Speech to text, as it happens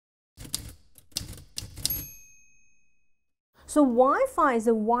So Wi-Fi is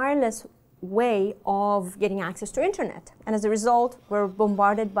a wireless way of getting access to internet. And as a result, we're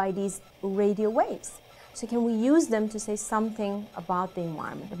bombarded by these radio waves. So can we use them to say something about the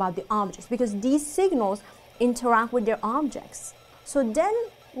environment, about the objects? Because these signals interact with their objects. So then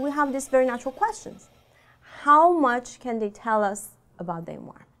we have these very natural questions. How much can they tell us about the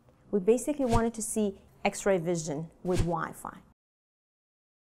environment? We basically wanted to see X-ray vision with Wi-Fi.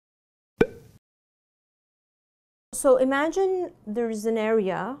 So imagine there's an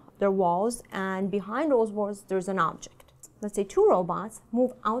area, there are walls, and behind those walls there's an object. Let's say two robots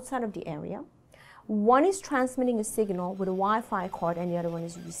move outside of the area. One is transmitting a signal with a Wi-Fi cord and the other one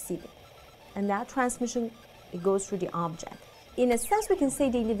is receiving. And that transmission, it goes through the object. In a sense, we can say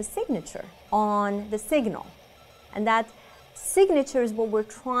they leave a signature on the signal. And that signature is what we're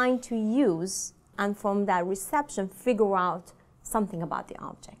trying to use, and from that reception, figure out something about the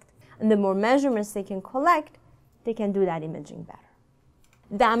object. And the more measurements they can collect, they can do that imaging better.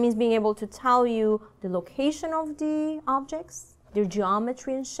 That means being able to tell you the location of the objects, their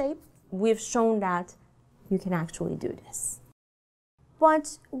geometry and shape. We've shown that you can actually do this.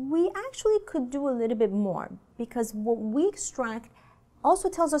 But we actually could do a little bit more, because what we extract also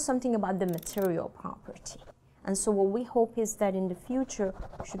tells us something about the material property. And so what we hope is that in the future,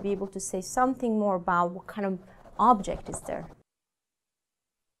 we should be able to say something more about what kind of object is there.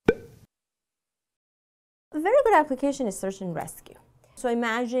 A very good application is search and rescue. So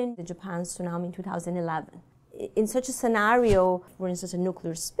imagine the Japan tsunami in 2011. In such a scenario, for instance, a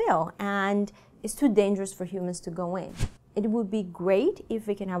nuclear spill, and it's too dangerous for humans to go in. It would be great if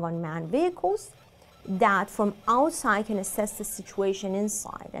we can have unmanned vehicles that from outside can assess the situation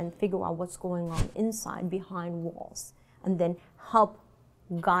inside and figure out what's going on inside behind walls, and then help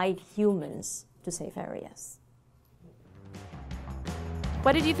guide humans to safe areas.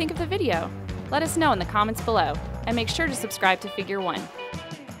 What did you think of the video? Let us know in the comments below, and make sure to subscribe to Figure 1.